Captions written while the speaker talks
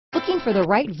Looking for the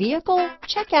right vehicle?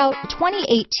 Check out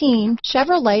 2018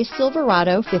 Chevrolet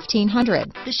Silverado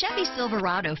 1500. The Chevy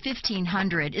Silverado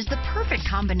 1500 is the perfect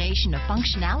combination of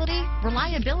functionality,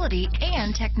 reliability,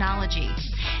 and technology.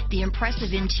 The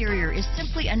impressive interior is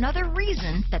simply another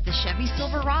reason that the Chevy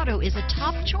Silverado is a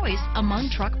top choice among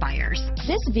truck buyers.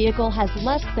 This vehicle has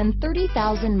less than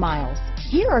 30,000 miles.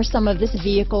 Here are some of this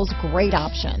vehicle's great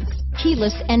options: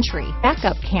 keyless entry,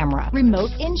 backup camera,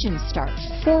 remote engine start,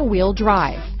 four-wheel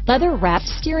drive, leather-wrapped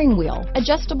steering wheel,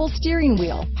 adjustable steering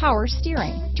wheel, power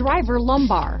steering, driver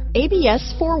lumbar,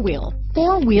 ABS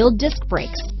four-wheel disc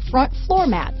brakes, front floor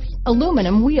mats,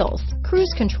 aluminum wheels,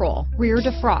 cruise control, rear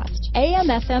defrost,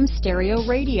 AM/FM stereo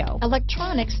radio,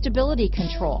 electronic stability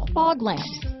control, fog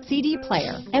lamps, CD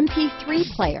player, MP3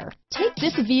 player. Take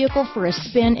this vehicle for a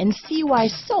spin and see why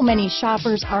so many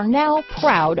shoppers are now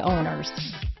proud owners.